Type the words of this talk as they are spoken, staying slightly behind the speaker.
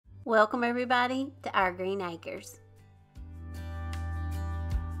Welcome everybody to our green acres.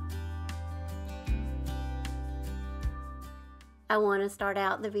 I want to start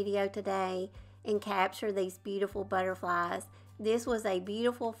out the video today and capture these beautiful butterflies. This was a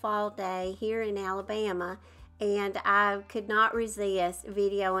beautiful fall day here in Alabama, and I could not resist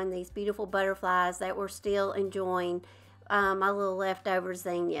videoing these beautiful butterflies that were still enjoying my little leftover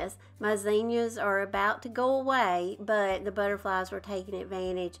zinnias. My zinnias are about to go away, but the butterflies were taking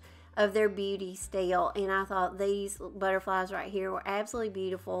advantage of their beauty still, and I thought these butterflies right here were absolutely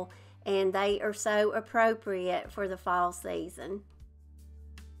beautiful, and they are so appropriate for the fall season.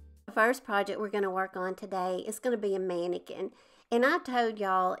 The first project we're going to work on today is going to be a mannequin. And I told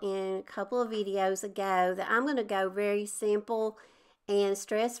y'all in a couple of videos ago that I'm going to go very simple and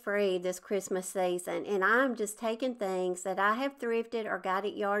stress-free this Christmas season, and I'm just taking things that I have thrifted or got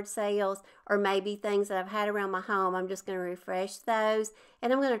at yard sales, or maybe things that I've had around my home. I'm just going to refresh those,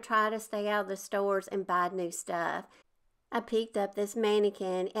 and I'm going to try to stay out of the stores and buy new stuff. I picked up this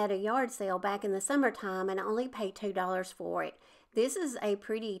mannequin at a yard sale back in the summertime, and I only paid $2 for it. This is a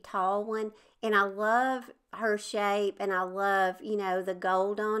pretty tall one, and I love her shape, and I love, the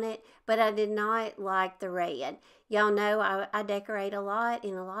gold on it, but I did not like the red. Y'all know I decorate a lot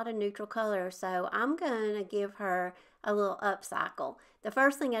in a lot of neutral colors, so I'm going to give her a little upcycle. The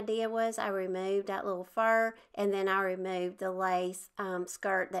first thing I did was I removed that little fur, and then I removed the lace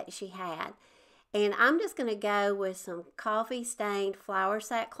skirt that she had. And I'm just going to go with some coffee stained flower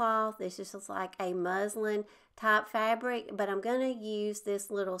sackcloth. This is just like a muslin type fabric, but I'm going to use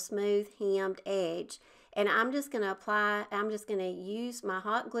this little smooth hemmed edge. And I'm just going to use my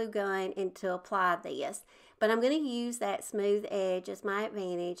hot glue gun and to apply this. But I'm going to use that smooth edge as my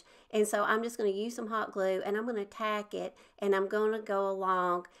advantage. And so I'm just going to use some hot glue, and I'm going to tack it, and I'm going to go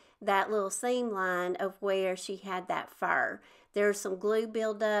along that little seam line of where she had that fur. There's some glue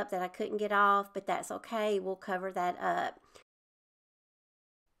buildup that I couldn't get off, but that's okay. We'll cover that up.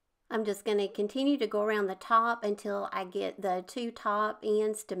 I'm just going to continue to go around the top until I get the two top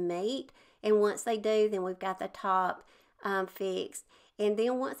ends to meet. And once they do, then we've got the top fixed. And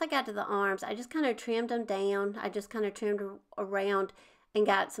then once I got to the arms, I just kind of trimmed them down. I just kind of trimmed around and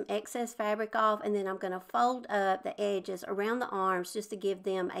got some excess fabric off. And then I'm going to fold up the edges around the arms just to give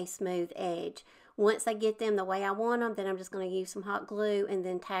them a smooth edge. Once I get them the way I want them, then I'm just going to use some hot glue and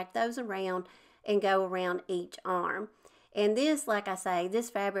then tack those around and go around each arm. And this, like I say,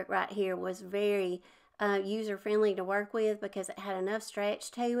 this fabric right here was very user-friendly to work with because it had enough stretch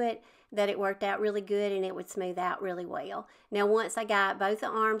to it that it worked out really good and it would smooth out really well. Now, once I got both the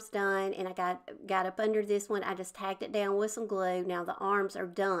arms done and I got up under this one, I just tacked it down with some glue. Now the arms are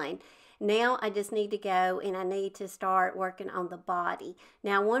done. Now I just need to go and I need to start working on the body.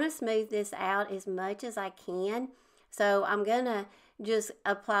 Now I want to smooth this out as much as I can. So I'm going to just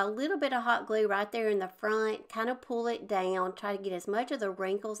apply a little bit of hot glue right there in the front, kind of pull it down, try to get as much of the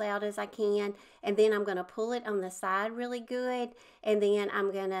wrinkles out as I can, and then I'm going to pull it on the side really good, and then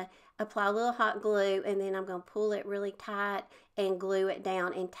I'm going to apply a little hot glue, and then I'm going to pull it really tight and glue it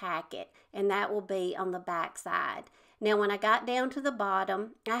down and tack it, and that will be on the back side. Now when I got down to the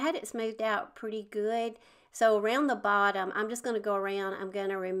bottom, I had it smoothed out pretty good. So around the bottom, I'm just going to go around. I'm going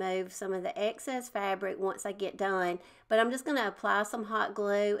to remove some of the excess fabric once I get done. But I'm just going to apply some hot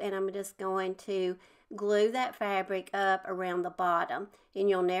glue, and I'm just going to glue that fabric up around the bottom. And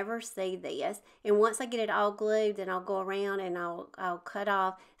you'll never see this. And once I get it all glued, then I'll go around and I'll cut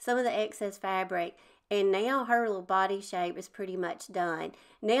off some of the excess fabric. And now her little body shape is pretty much done.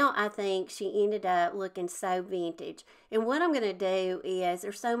 Now I think she ended up looking so vintage. And what I'm going to do is,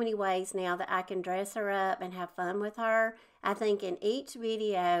 there's so many ways now that I can dress her up and have fun with her. I think in each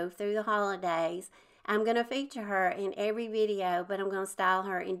video through the holidays, I'm going to feature her in every video, but I'm going to style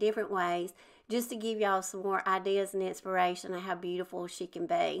her in different ways just to give y'all some more ideas and inspiration of how beautiful she can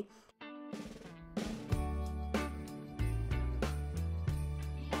be.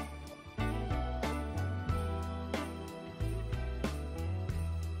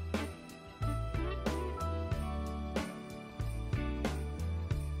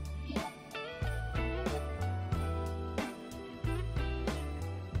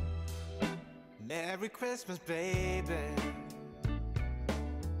 Merry Christmas, baby.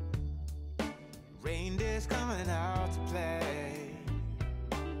 Reindeer's coming out to play.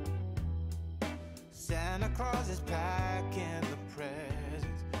 Santa Claus is packing the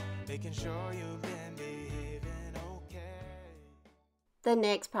presents, making sure you've been behaving okay. The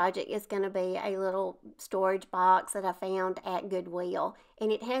next project is going to be a little storage box that I found at Goodwill,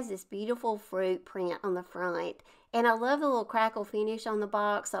 and it has this beautiful fruit print on the front. And I love the little crackle finish on the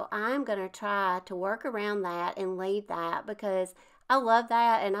box, so I'm going to try to work around that and leave that because I love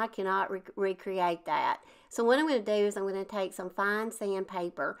that, and I cannot recreate that. So what I'm going to do is I'm going to take some fine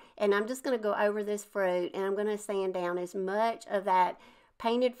sandpaper, and I'm just going to go over this fruit, and I'm going to sand down as much of that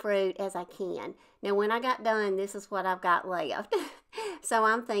painted fruit as I can. Now when I got done, this is what I've got left. So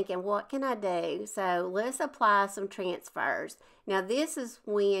I'm thinking, what can I do? So let's apply some transfers. Now this is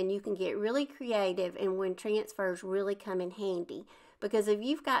when you can get really creative and when transfers really come in handy. Because if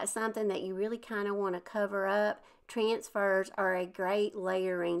you've got something that you really kind of want to cover up, transfers are a great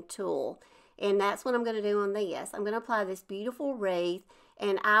layering tool. And that's what I'm going to do on this. I'm going to apply this beautiful wreath,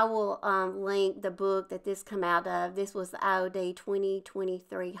 and I will link the book that this come out of. This was the IOD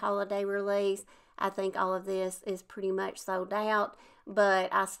 2023 holiday release. I think all of this is pretty much sold out, but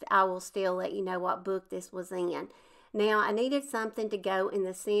I will still let you know what book this was in. Now, I needed something to go in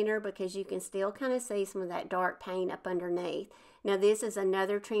the center because you can still kind of see some of that dark paint up underneath. Now, this is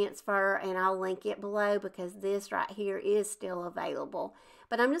another transfer, and I'll link it below because this right here is still available.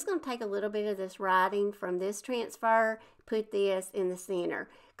 But I'm just going to take a little bit of this writing from this transfer, put this in the center.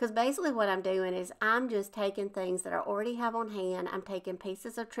 Because basically what I'm doing is I'm just taking things that I already have on hand. I'm taking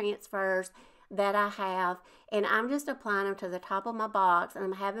pieces of transfers that I have, and I'm just applying them to the top of my box, and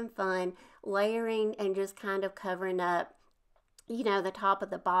I'm having fun layering and just kind of covering up, you know, the top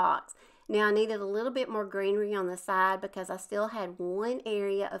of the box. Now I needed a little bit more greenery on the side because I still had one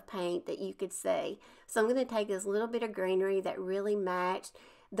area of paint that you could see. So I'm going to take this little bit of greenery that really matched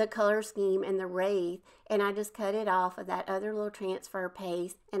the color scheme and the wreath, and I just cut it off of that other little transfer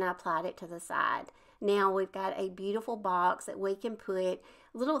piece and I applied it to the side. Now we've got a beautiful box that we can put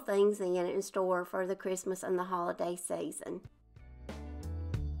little things in and store for the Christmas and the holiday season.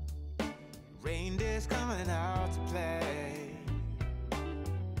 Reindeer's coming out to play.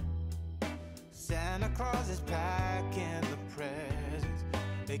 Santa Claus is packing the presents,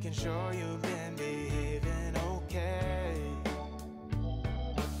 making sure you've been behaving okay.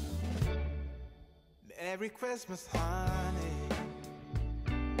 Merry Christmas, honey.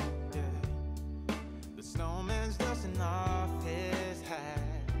 Yeah. The snowman's dusting off his hat,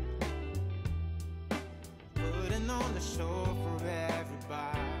 putting on the show for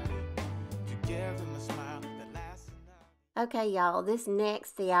everybody to give them a smile that lasts enough. Okay, y'all, this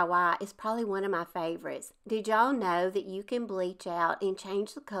next DIY is probably one of my favorites. Did y'all know that you can bleach out and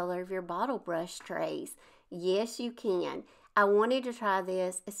change the color of your bottle brush trays? Yes, you can. I wanted to try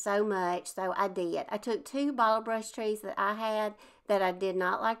this so much, so I did. I took 2 bottle brush trays that I had that I did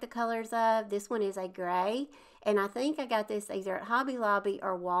not like the colors of. This one is a gray, and I think I got this either at Hobby Lobby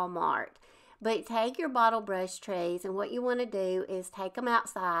or Walmart. But take your bottle brush trays, and what you want to do is take them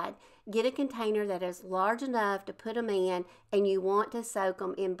outside, get a container that is large enough to put them in, and you want to soak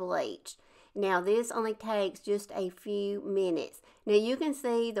them in bleach. Now, this only takes just a few minutes. Now, you can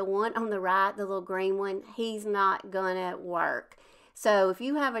see the one on the right, the little green one, he's not gonna work. So, if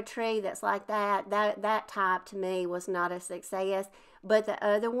you have a tree that's like that type to me was not a success. But the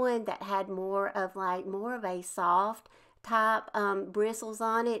other one that had more of a soft type bristles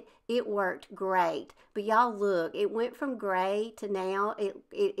on it, it worked great. But y'all look, it went from gray to now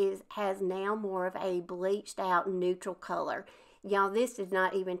it has now more of a bleached out neutral color. Y'all, this did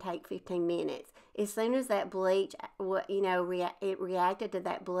not even take 15 minutes. As soon as that bleach, it reacted to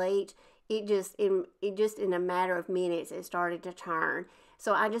that bleach, it just in a matter of minutes it started to turn.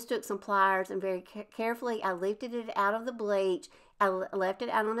 So I just took some pliers and very carefully I lifted it out of the bleach. I left it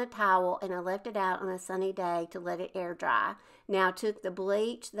out on a towel, and I left it out on a sunny day to let it air dry. Now I took the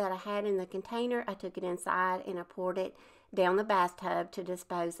bleach that I had in the container, I took it inside, and I poured it down the bathtub to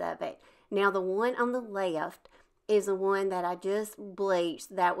dispose of it. Now the one on the left is the one that I just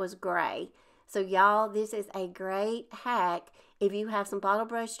bleached that was gray. So y'all, this is a great hack if you have some bottle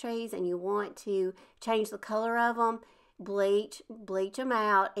brush trees and you want to change the color of them. Bleach them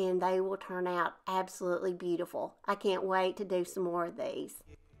out, and they will turn out absolutely beautiful. I can't wait to do some more of these.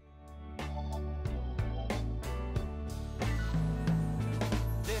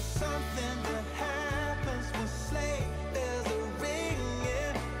 There's something that happens when sleigh bells are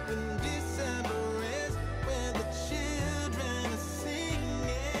ringing, when December ends, when the children are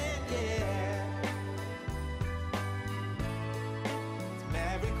singing, yeah. It's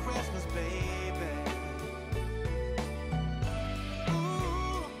Merry Christmas, baby.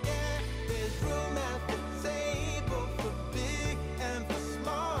 Ooh, yeah. There's room at the table for big and for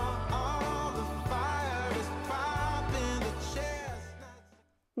small. All the fire is popping, the chestnuts.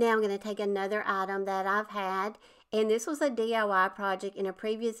 Now I'm going to take another item that I've had, and this was a DIY project in a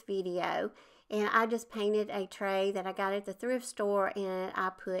previous video, and I just painted a tray that I got at the thrift store, and I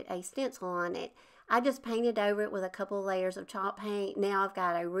put a stencil on it. I just painted over it with a couple of layers of chalk paint. Now I've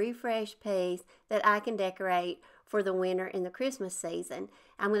got a refreshed piece that I can decorate for the winter and the Christmas season.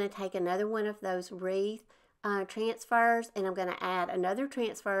 I'm going to take another one of those wreath transfers, and I'm going to add another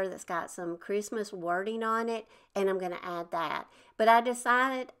transfer that's got some Christmas wording on it, and I'm going to add that. But I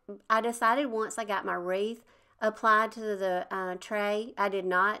decided once I got my wreath applied to the tray, I did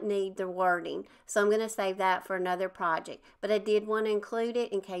not need the wording, so I'm going to save that for another project. But I did want to include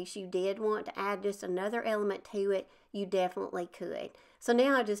it in case you did want to add just another element to it. You definitely could. So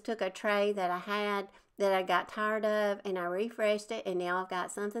now I just took a tray that I had that I got tired of, and I refreshed it, and now I've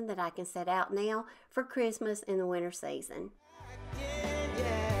got something that I can set out now for Christmas in the winter season.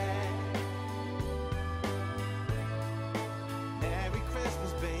 Merry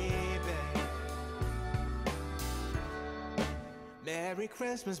Christmas, baby. Merry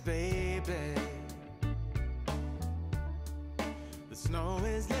Christmas, baby. The snow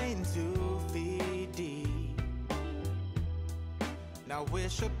is laying 2 feet deep. Now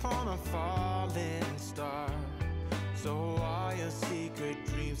wish upon a falling star, so all your secret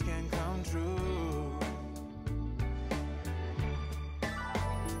dreams can come true.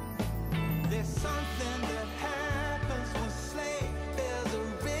 There's something that happens when sleigh bells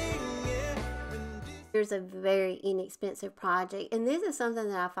are ringing. Here's a very inexpensive project, and this is something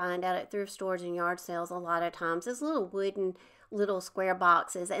that I find out at thrift stores and yard sales a lot of times. It's little wooden little square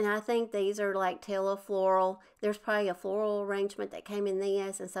boxes, and I think these are like telefloral. There's probably a floral arrangement that came in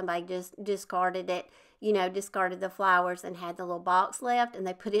this, and somebody just discarded it, you know, discarded the flowers and had the little box left, and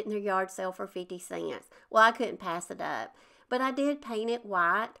they put it in their yard sale for 50 cents. Well, I couldn't pass it up, but I did paint it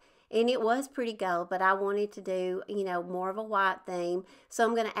white, and it was pretty gold, but I wanted to do, you know, more of a white theme. So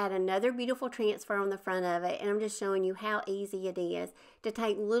I'm going to add another beautiful transfer on the front of it, and I'm just showing you how easy it is to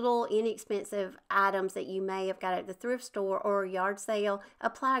take little inexpensive items that you may have got at the thrift store or a yard sale,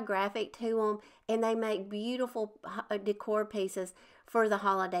 apply a graphic to them, and they make beautiful decor pieces for the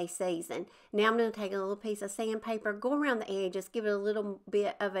holiday season. Now I'm going to take a little piece of sandpaper, go around the edges, give it a little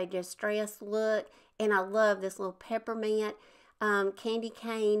bit of a distressed look, and I love this little peppermint candy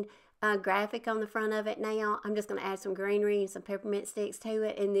cane graphic on the front of it. Now I'm just going to add some greenery and some peppermint sticks to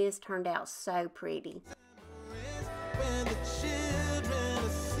it, and this turned out so pretty. When the children are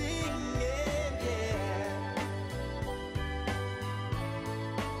singing, yeah.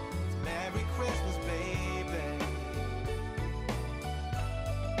 It's Merry Christmas, baby.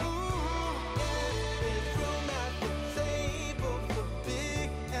 Ooh, there's room at the table for big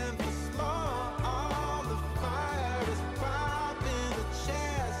and for small. All the fire is popping, the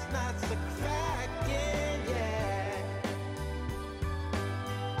chestnuts are cracking, yeah.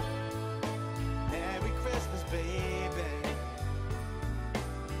 Merry Christmas, baby.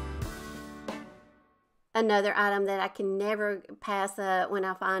 Another item that I can never pass up when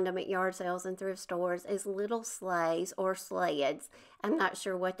I find them at yard sales and thrift stores is little sleighs or sleds. I'm not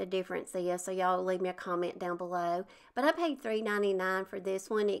sure what the difference is, so y'all leave me a comment down below. But I paid $3.99 for this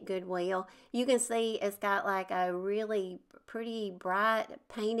one at Goodwill. You can see it's got like a really pretty bright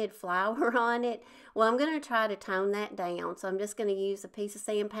painted flower on it. Well, I'm going to try to tone that down, so I'm just going to use a piece of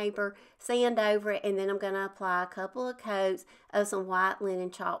sandpaper, sand over it, and then I'm going to apply a couple of coats of some white linen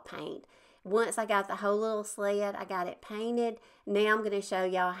chalk paint. Once I got the whole little sled, I got it painted. Now I'm going to show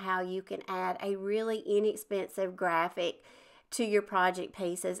y'all how you can add a really inexpensive graphic to your project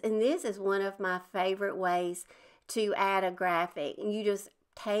pieces. And this is one of my favorite ways to add a graphic. You just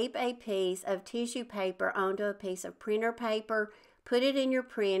tape a piece of tissue paper onto a piece of printer paper, put it in your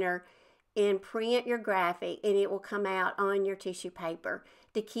printer, and print your graphic, and it will come out on your tissue paper.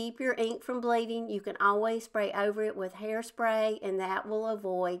 To keep your ink from bleeding, you can always spray over it with hairspray, and that will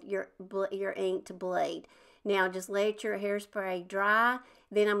avoid your ink to bleed. Now just let your hairspray dry,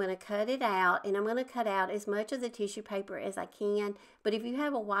 then I'm going to cut it out, and I'm going to cut out as much of the tissue paper as I can. But if you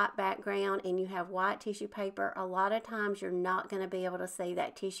have a white background and you have white tissue paper, a lot of times you're not going to be able to see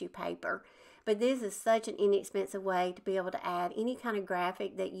that tissue paper. But this is such an inexpensive way to be able to add any kind of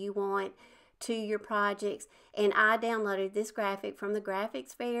graphic that you want to your projects. And I downloaded this graphic from the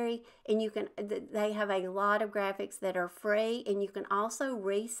Graphics Fairy, and you can, they have a lot of graphics that are free, and you can also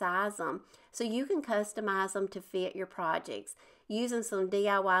resize them, so you can customize them to fit your projects. Using some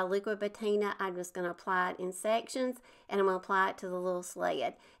DIY Liquid Patina, I'm just going to apply it in sections, and I'm going to apply it to the little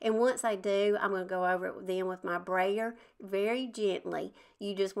sled. And once I do, I'm going to go over it then with my brayer very gently.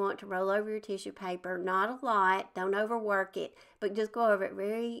 You just want to roll over your tissue paper, not a lot, don't overwork it, but just go over it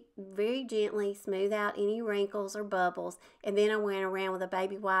very, very gently, smooth out any wrinkles or bubbles. And then I went around with a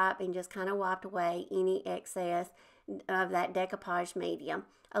baby wipe and just kind of wiped away any excess of that decoupage medium.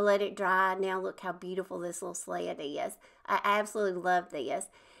 I let it dry. Now look how beautiful this little sled is. I absolutely love this.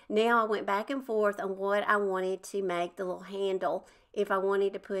 Now I went back and forth on what I wanted to make the little handle. If I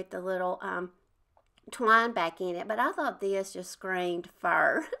wanted to put the little twine back in it, but I thought this just screamed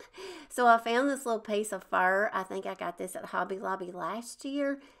fur. So I found this little piece of fur. I think I got this at Hobby Lobby last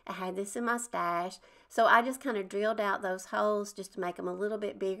year. I had this in my stash. So I just kind of drilled out those holes just to make them a little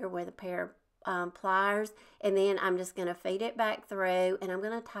bit bigger with a pair of pliers. And then I'm just going to feed it back through, and I'm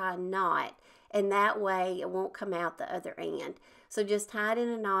going to tie a knot. And that way it won't come out the other end. So just tie it in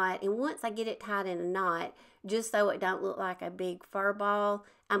a knot. And once I get it tied in a knot, just so it don't look like a big fur ball,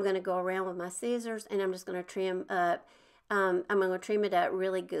 I'm going to go around with my scissors and I'm just going to trim up. I'm going to trim it up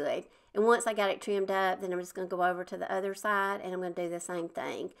really good. And once I got it trimmed up, then I'm just going to go over to the other side and I'm going to do the same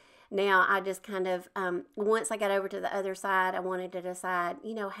thing. Now, I just kind of, once I got over to the other side, I wanted to decide,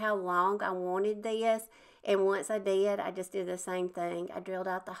 you know, how long I wanted this. And once I did, I just did the same thing. I drilled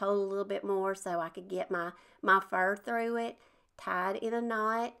out the hole a little bit more so I could get my fur through it, tied in a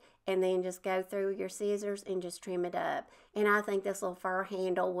knot, and then just go through your scissors and just trim it up. And I think this little fur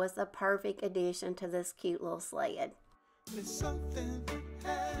handle was the perfect addition to this cute little sled. There's something that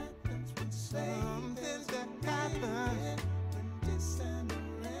happens when something that happens when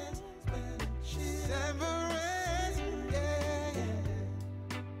disseverance, yeah, yeah.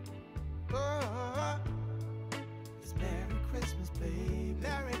 Oh, it's Merry Christmas, baby.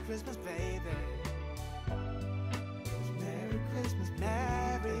 Merry Christmas, baby. It's Merry Christmas,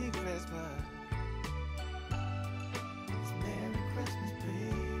 Merry Christmas. It's Merry Christmas,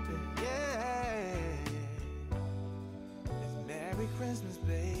 baby. Yeah. It's Merry Christmas,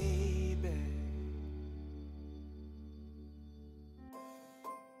 baby.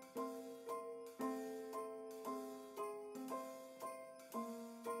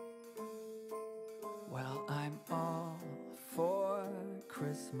 Well, I'm all for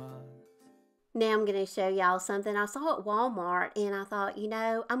Christmas. Now I'm going to show y'all something I saw at Walmart, and I thought, you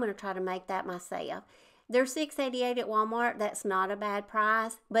know, I'm going to try to make that myself. They're $6.88 at Walmart. That's not a bad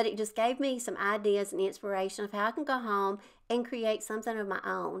price, but it just gave me some ideas and inspiration of how I can go home and create something of my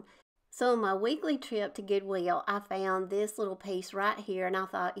own. So on my weekly trip to Goodwill, I found this little piece right here, and I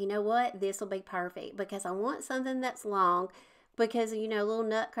thought, you know what, this will be perfect because I want something that's long. Because, you know, little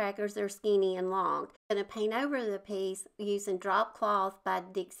nutcrackers, they're skinny and long. I'm going to paint over the piece using Drop Cloth by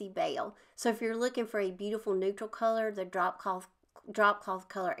Dixie Belle. So if you're looking for a beautiful neutral color, the drop cloth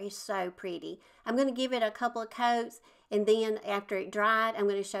color is so pretty. I'm going to give it a couple of coats, and then after it dried, I'm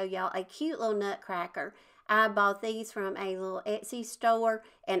going to show y'all a cute little nutcracker. I bought these from a little Etsy store,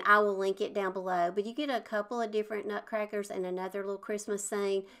 and I will link it down below. But you get a couple of different nutcrackers and another little Christmas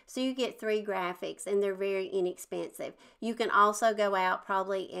scene. So you get 3 graphics, and they're very inexpensive. You can also go out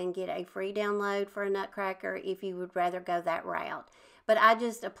probably and get a free download for a nutcracker if you would rather go that route. But I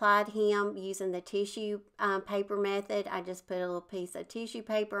just applied him using the tissue paper method. I just put a little piece of tissue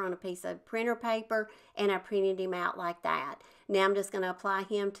paper on a piece of printer paper, and I printed him out like that. Now I'm just going to apply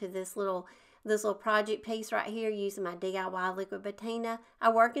him to this little project piece right here using my DIY Liquid Patina.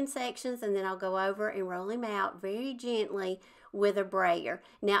 I work in sections, and then I'll go over and roll him out very gently with a brayer.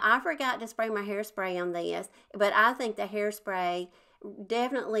 Now, I forgot to spray my hairspray on this, but I think the hairspray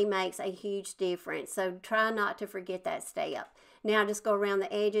definitely makes a huge difference, so try not to forget that step. Now, just go around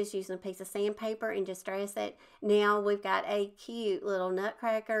the edges using a piece of sandpaper and just dress it. Now, we've got a cute little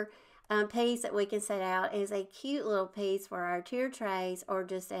nutcracker piece that we can set out as a cute little piece for our tier trays or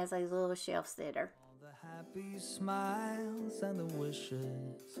just as a little shelf sitter. All the happy smiles and the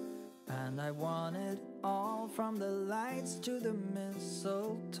wishes, and I want it all from the lights to the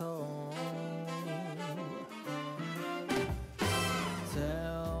mistletoe.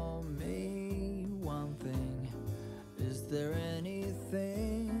 Tell me one thing, is there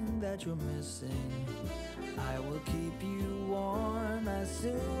anything that you're missing? I will keep you warm as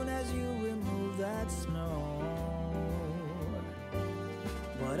soon as you remove that snow.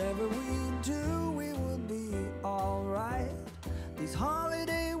 Whatever we do, we will be alright. These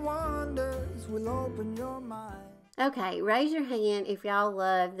holiday wonders will open your mind. Okay, raise your hand if y'all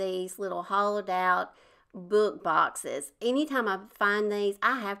love these little hollowed out book boxes. Anytime I find these,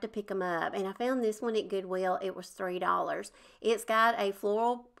 I have to pick them up, and I found this one at Goodwill. It was $3. It's got a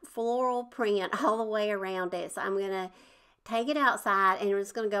floral print all the way around it, so I'm gonna take it outside and I'm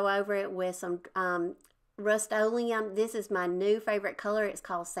just gonna go over it with some Rust-Oleum. This is my new favorite color. It's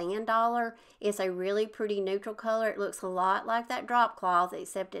called Sand Dollar. It's a really pretty neutral color. It looks a lot like that drop cloth,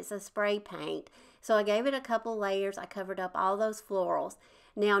 except it's a spray paint. So I gave it a couple layers. I covered up all those florals.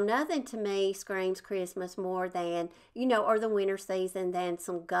 Now, nothing to me screams Christmas more than, you know, or the winter season than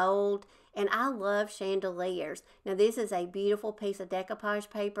some gold. And I love chandeliers. Now, this is a beautiful piece of decoupage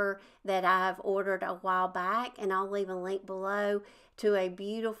paper that I've ordered a while back, and I'll leave a link below to a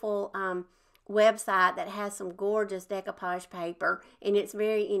beautiful website that has some gorgeous decoupage paper, and it's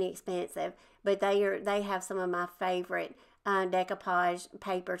very inexpensive, but they have some of my favorite decoupage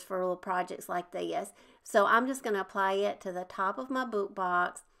papers for little projects like this. So I'm just going to apply it to the top of my book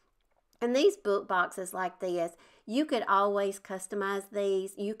box. And these book boxes like this, you could always customize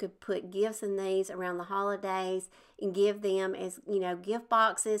these. You could put gifts in these around the holidays and give them as, you know, gift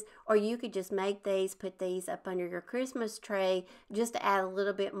boxes. Or you could just make these, put these up under your Christmas tree just to add a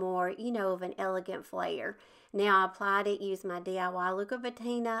little bit more, you know, of an elegant flair. Now I applied it, used my DIY Liquid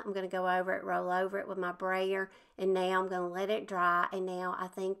Patina. I'm going to go over it, roll over it with my brayer. And now I'm going to let it dry. And now I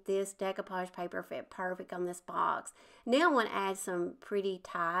think this decoupage paper fit perfect on this box. Now I want to add some pretty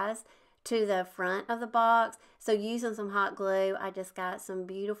ties to the front of the box. So using some hot glue, I just got some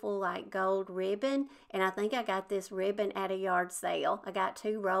beautiful like gold ribbon, and I think I got this ribbon at a yard sale. I got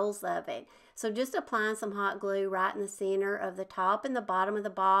 2 rolls of it. So just applying some hot glue right in the center of the top and the bottom of the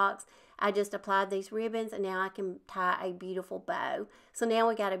box. I just applied these ribbons, and now I can tie a beautiful bow. So now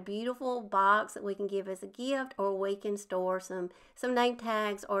we got a beautiful box that we can give as a gift, or we can store some name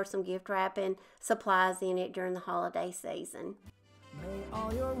tags or some gift wrapping supplies in it during the holiday season. May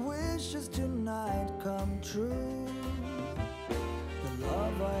all your wishes tonight come true. The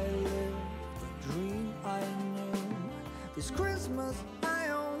love I lived, the dream I knew. This Christmas I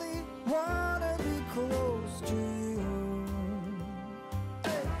only wanna be close to you.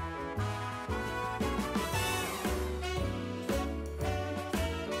 Hey.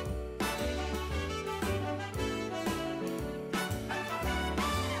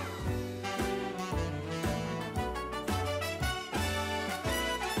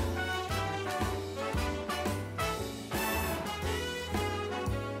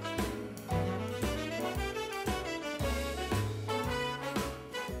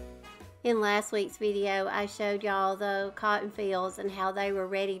 In last week's video, I showed y'all the cotton fields and how they were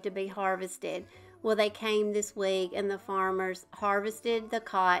ready to be harvested. Well, they came this week and the farmers harvested the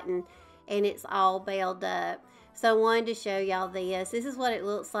cotton and it's all baled up. So I wanted to show y'all this. This is what it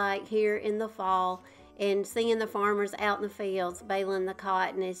looks like here in the fall, and seeing the farmers out in the fields baling the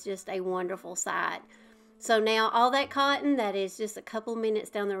cotton is just a wonderful sight. So now all that cotton that is just a couple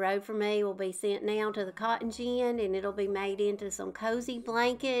minutes down the road from me will be sent now to the cotton gin, and it'll be made into some cozy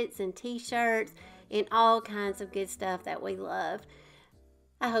blankets and t-shirts and all kinds of good stuff that we love.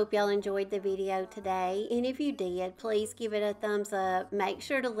 I hope y'all enjoyed the video today, and if you did, please give it a thumbs up. Make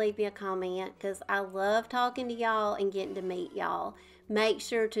sure to leave me a comment because I love talking to y'all and getting to meet y'all. Make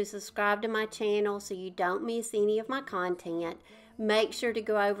sure to subscribe to my channel so you don't miss any of my content. Make sure to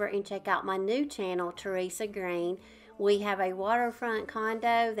go over and check out my new channel, Teresa Greene. We have a waterfront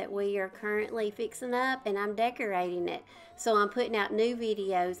condo that we are currently fixing up, and I'm decorating it. So I'm putting out new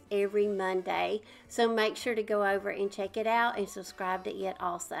videos every Monday. So make sure to go over and check it out and subscribe to it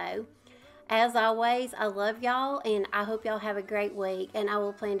also. As always, I love y'all, and I hope y'all have a great week. And I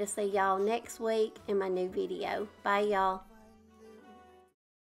will plan to see y'all next week in my new video. Bye, y'all.